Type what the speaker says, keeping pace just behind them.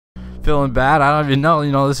Feeling bad? I don't even know.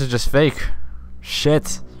 You know, this is just fake.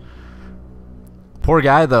 Shit. Poor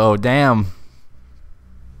guy, though. Damn.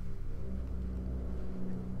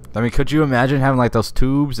 I mean, could you imagine having like those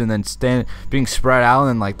tubes and then being spread out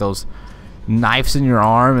and like those knives in your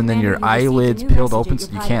arm and then your eyelids peeled open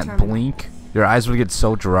so you can't blink? Your eyes would get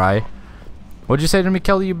so dry. What'd you say to me,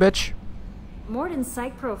 Kelly, you bitch? Morden's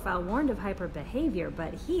psych profile warned of hyper behavior,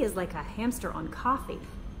 but he is like a hamster on coffee.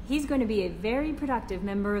 He's going to be a very productive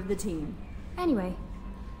member of the team. Anyway,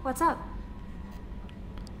 what's up?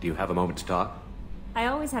 Do you have a moment to talk? I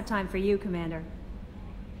always have time for you, Commander.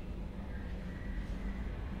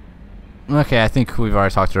 Okay, I think we've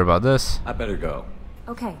already talked to her about this. I better go.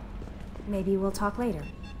 Okay, maybe we'll talk later.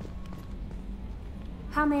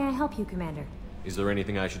 How may I help you, Commander? Is there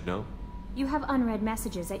anything I should know? You have unread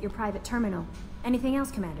messages at your private terminal. Anything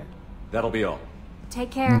else, Commander? That'll be all.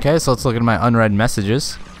 Take care. Okay, so let's look at my unread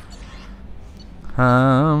messages.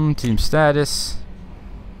 Team status.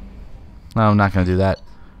 No, I'm not gonna do that.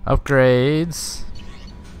 Upgrades.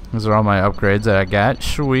 Those are all my upgrades that I got.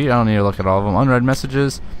 Sweet. I don't need to look at all of them. Unread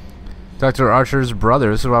messages. Dr. Archer's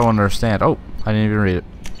brother. This is what I want to understand. Oh, I didn't even read it.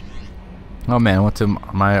 Oh man, I went to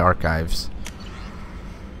my archives.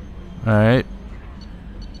 Alright.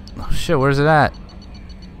 Oh shit, where's it at?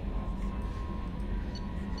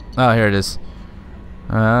 Oh, here it is.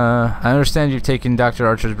 I understand you've taken Dr.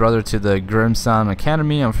 Archer's brother to the Grimson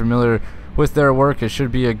Academy. I'm familiar with their work. It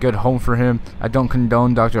should be a good home for him. I don't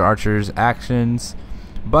condone Dr. Archer's actions,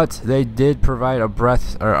 but they did provide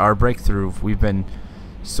our breakthrough we've been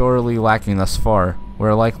sorely lacking thus far.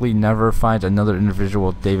 We'll likely never find another individual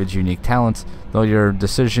with David's unique talents. Though your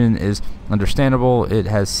decision is understandable, it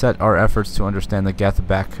has set our efforts to understand the Geth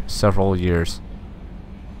back several years.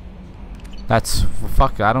 That's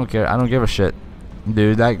fuck. I don't care. I don't give a shit,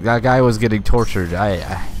 dude. That guy was getting tortured.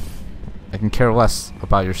 I can care less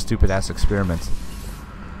about your stupid ass experiments.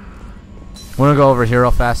 We're gonna go over here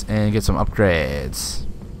real fast and get some upgrades.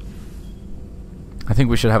 I think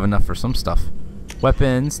we should have enough for some stuff.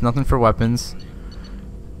 Weapons, nothing for weapons.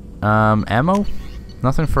 Ammo,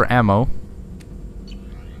 nothing for ammo.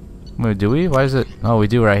 Wait, do we? Why is it? Oh, we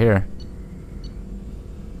do right here.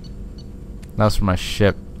 That was for my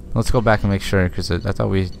ship. Let's go back and make sure, because I thought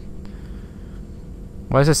we...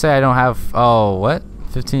 Why does it say I don't have... Oh, what?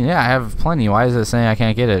 15? Yeah, I have plenty. Why is it saying I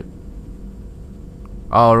can't get it?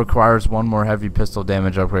 Oh, it requires one more heavy pistol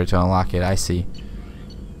damage upgrade to unlock it. I see.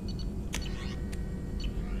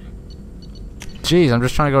 Jeez, I'm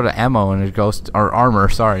just trying to go to ammo and it goes... Or armor,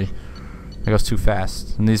 sorry. It goes too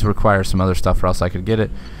fast. And these require some other stuff or else I could get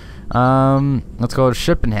it. Let's go to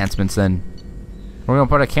ship enhancements then. We're gonna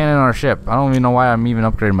put a cannon on our ship. I don't even know why I'm even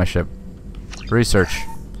upgrading my ship. Research.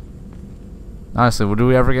 Honestly, do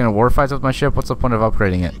we ever get in war fights with my ship? What's the point of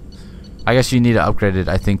upgrading it? I guess you need to upgrade it,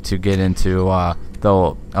 I think, to get into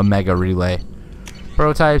the Omega Relay.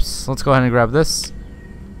 Prototypes. Let's go ahead and grab this.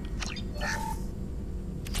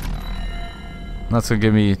 That's gonna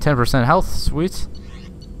give me 10% health. Sweet.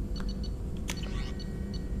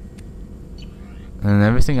 And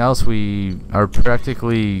everything else we are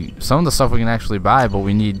practically... Some of the stuff we can actually buy, but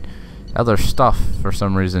we need other stuff for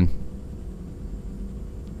some reason.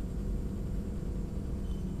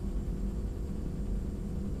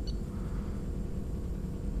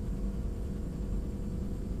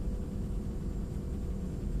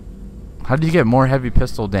 How do you get more heavy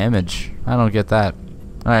pistol damage? I don't get that.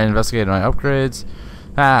 Alright, investigate my upgrades.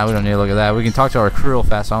 Ah, we don't need to look at that. We can talk to our crew real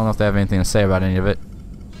fast. I don't know if they have anything to say about any of it.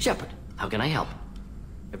 Shepard, how can I help?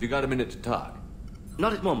 Have you got a minute to talk?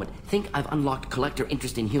 Not at the moment. Think I've unlocked collector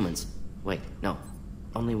interest in humans. Wait, no.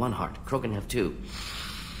 Only one heart. Krogan have two.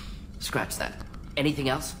 Scratch that. Anything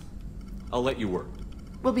else? I'll let you work.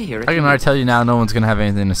 We'll be here. I can already tell you now, no one's gonna have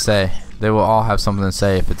anything to say. They will all have something to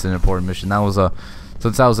say if it's an important mission. That was a...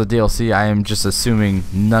 Since that was a DLC, I am just assuming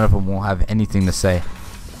none of them will have anything to say.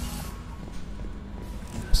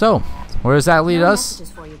 So, where does that lead us?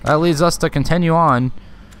 That leads us to continue on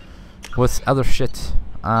with other shit.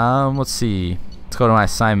 Let's see. Let's go to my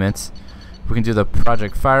assignments. We can do the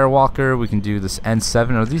Project Firewalker. We can do this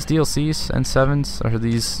N7. Are these DLCs? N7s? Are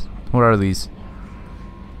these... What are these?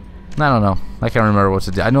 I don't know. I can't remember what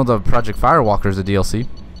to do. I know the Project Firewalker is a DLC.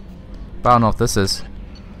 But I don't know if this is.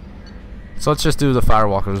 So let's just do the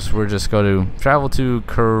Firewalkers. We're just going to travel to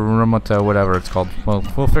Kurumata, whatever it's called. Well,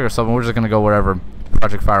 we'll figure something. We're just going to go wherever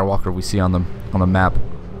Project Firewalker we see on the map.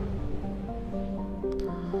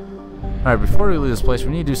 Alright, before we leave this place,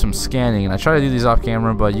 we need to do some scanning. And I try to do these off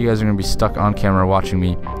camera, but you guys are going to be stuck on camera watching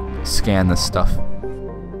me scan this stuff.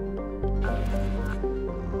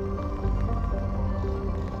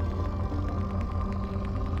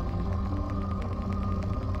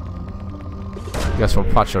 Guess we'll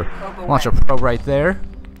launch a probe right there.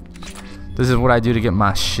 This is what I do to get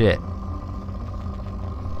my shit.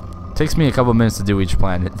 Takes me a couple minutes to do each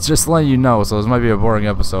planet. It's just letting you know, so this might be a boring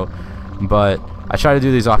episode. But I try to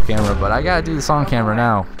do these off camera, but I gotta do this on camera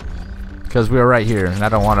now. Because we are right here, and I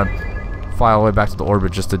don't want to fly all the way back to the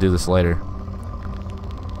orbit just to do this later.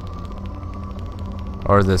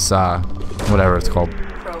 Or this, whatever it's called.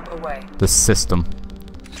 Probe away. This system.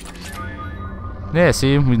 Yeah,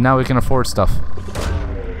 see, now we can afford stuff.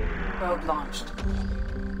 Probe launched.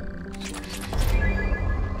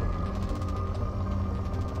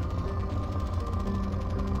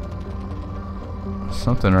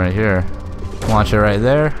 Something right here. Launch it right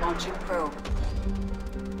there. Launching probe.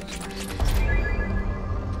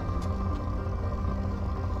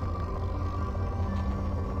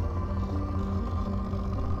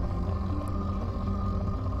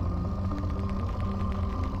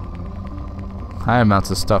 High amounts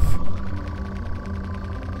of stuff.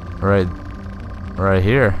 Right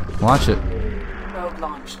here. Launch it. Probe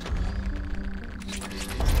launched.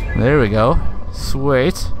 There we go.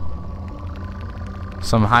 Sweet.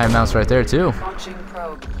 Some high amounts right there too. Launching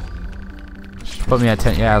probe. Should put me at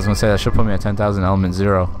 10. Yeah, I was gonna say that should put me at 10,000 element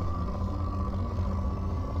 0.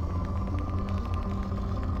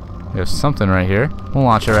 There's something right here. We'll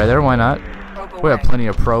launch it right there. Why not? Probe We have away. plenty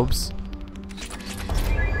of probes.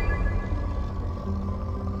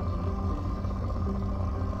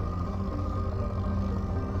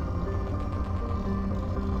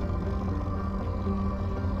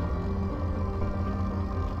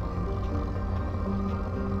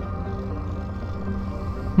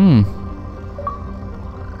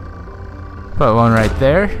 Put one right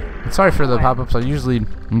there. Sorry for the pop-ups.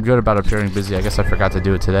 I'm good about appearing busy. I guess I forgot to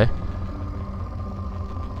do it today.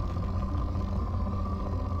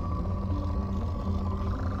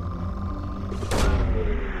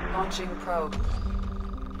 Launching probe.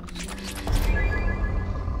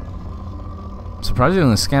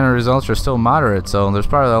 Surprisingly, the scanner results are still moderate, so there's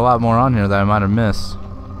probably a lot more on here that I might have missed.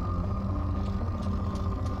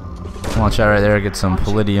 Launch that right there, get some Launching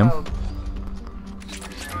palladium. probe.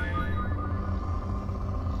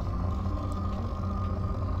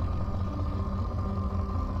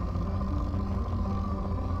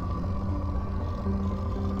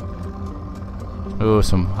 Ooh,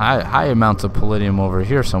 some high amounts of palladium over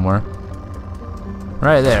here somewhere.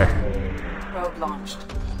 Right there. Probe launched.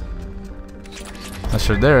 That's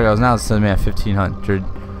right. There it goes. Now it's sending me at 1,500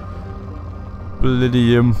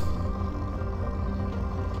 palladium.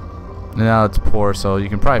 And now it's poor, so you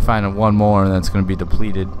can probably find one more, and then it's going to be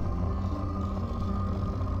depleted.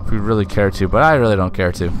 If we really care to, but I really don't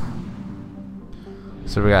care to.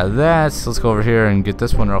 So we got that. So let's go over here and get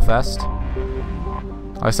this one real fast.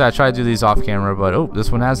 Like I said, I try to do these off camera, but oh,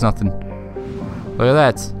 this one has nothing. Look at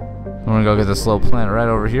that. I'm gonna go get this little planet right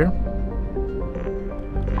over here.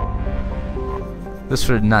 This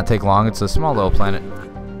should not take long. It's a small little planet.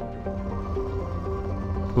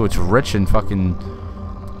 Ooh, it's rich in fucking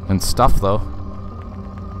and stuff though.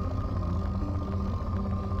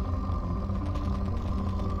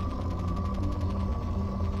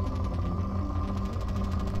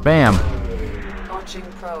 Bam. Launching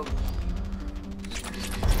probe.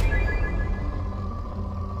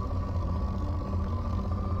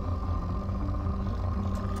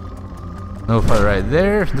 No fight right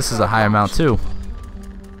there. This is a high amount too.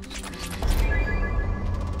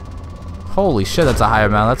 Holy shit, that's a high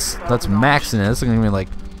amount. That's maxing it. This is gonna be like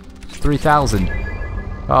 3,000.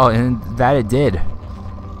 Oh, and that it did.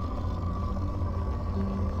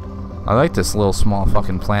 I like this little small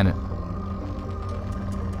fucking planet.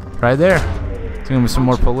 Right there. It's gonna be some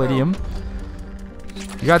more palladium.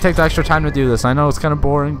 You gotta take the extra time to do this. I know it's kind of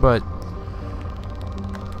boring, but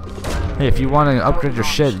hey, if you want to upgrade your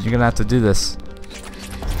shit, you're gonna have to do this.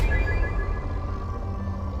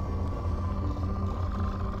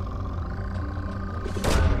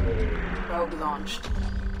 Probe launched.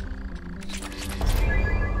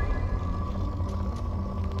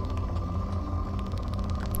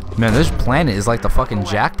 Man, this planet is like the fucking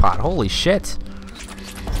jackpot. Holy shit.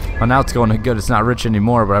 Well, now it's going good. It's not rich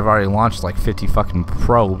anymore, but I've already launched like 50 fucking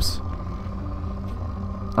probes.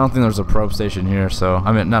 I don't think there's a probe station here, so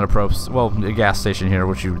I mean not a probe, well, a gas station here,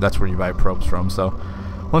 which that's where you buy probes from. So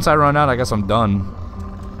once I run out, I guess I'm done.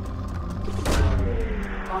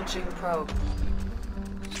 Launching probe.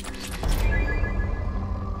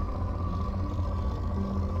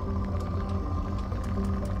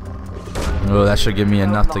 Oh, that should give me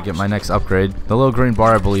enough to get my next upgrade. The little green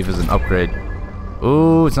bar, I believe, is an upgrade.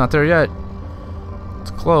 Ooh, it's not there yet.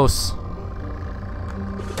 It's close.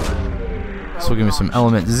 This will give me some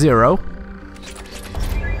element 0.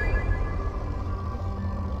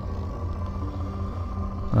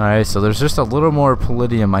 Alright, so there's just a little more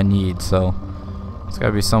palladium I need, so it's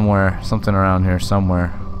gotta be somewhere, something around here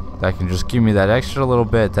somewhere that can just give me that extra little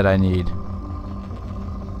bit that I need.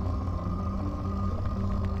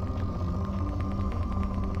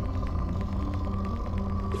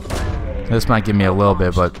 This might give me a little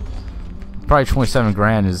bit, but probably 27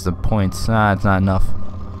 grand is the point. Nah, it's not enough.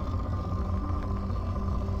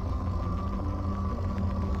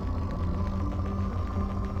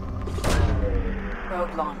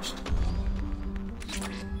 Probe launched.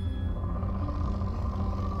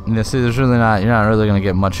 Yeah, see, there's really not. You're not really gonna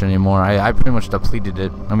get much anymore. I pretty much depleted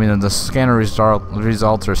it. I mean, the scanner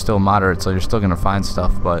results are still moderate, so you're still gonna find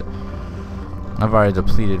stuff, but I've already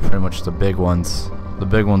depleted pretty much the big ones. The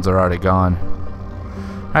big ones are already gone.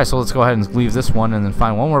 Alright, so let's go ahead and leave this one and then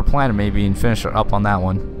find one more planet maybe and finish up on that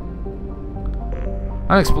one.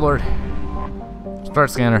 Unexplored. Start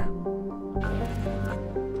scanner.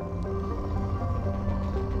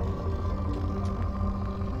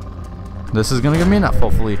 This is gonna give me enough,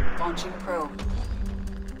 hopefully. Launching probe.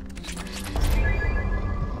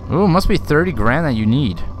 Ooh, must be 30 grand that you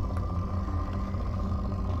need.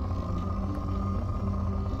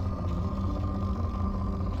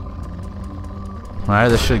 Alright,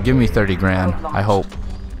 this should give me 30 grand, I hope.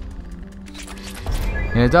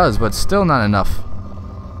 And it does, but still not enough.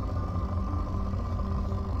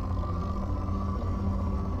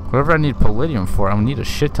 Whatever I need palladium for, I'm gonna need a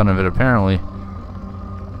shit ton of it apparently.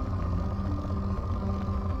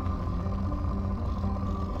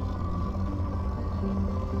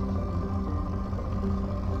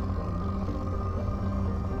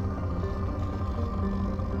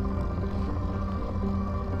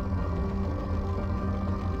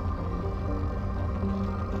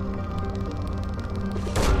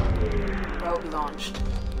 Launched.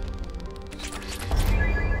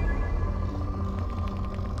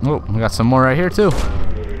 Oh, we got some more right here too.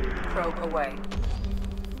 Probe away.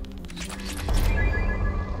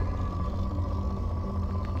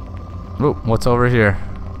 Oh, what's over here?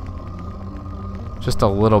 Just a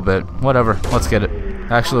little bit. Whatever, let's get it.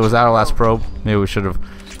 Actually, was that our last probe? Maybe we should have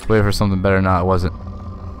waited for something better. No, it wasn't.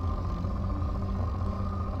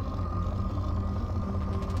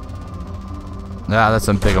 Yeah, that's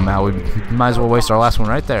a big amount. We might as well waste our last one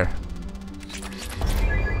right there.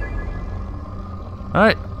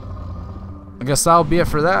 Alright. I guess that'll be it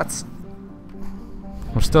for that.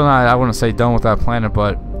 We're still not, I wouldn't say done with that planet,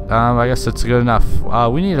 but I guess it's good enough.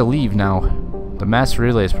 We need to leave now. The mass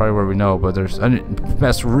relay is probably where we know, but there's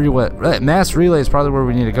mass relay is probably where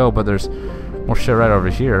we need to go, but there's more shit right over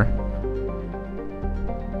here.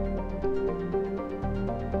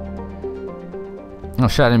 Oh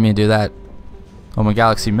shit, I didn't mean to do that. On my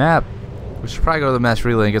galaxy map. We should probably go to the mass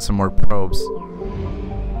relay and get some more probes.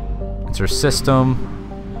 It's our system.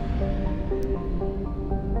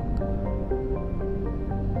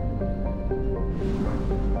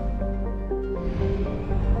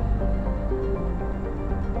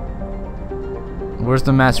 Where's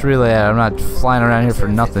the mass relay at? I'm not flying around here for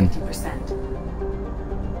nothing. 50%.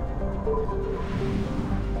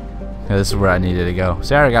 Yeah, this is where I needed to go.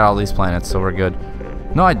 See, I already got all these planets, so we're good.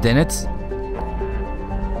 No, I didn't.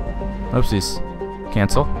 Oopsies.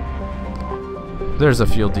 Cancel. There's a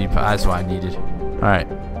fuel depot. That's what I needed. Alright.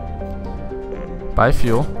 Buy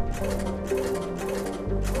fuel.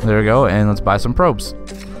 There we go. And let's buy some probes.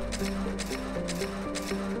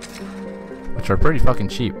 Which are pretty fucking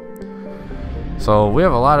cheap. So we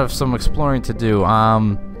have a lot of some exploring to do.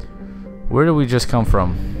 Where did we just come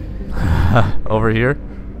from? Over here?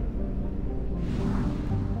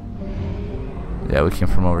 Yeah, we came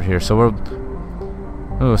from over here. So we're...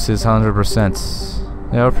 Oh, it says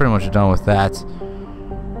 100%. Yeah, we're pretty much done with that.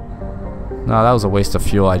 No, that was a waste of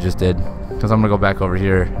fuel I just did. Because I'm going to go back over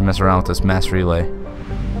here and mess around with this mass relay.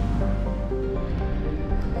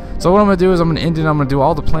 So what I'm going to do is I'm going to end it. I'm going to do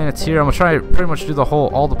all the planets here. I'm going to try to pretty much do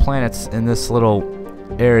all the planets in this little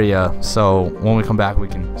area. So when we come back, we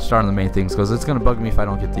can start on the main things. Because it's going to bug me if I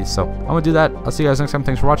don't get these. So I'm going to do that. I'll see you guys next time.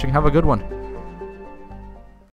 Thanks for watching. Have a good one.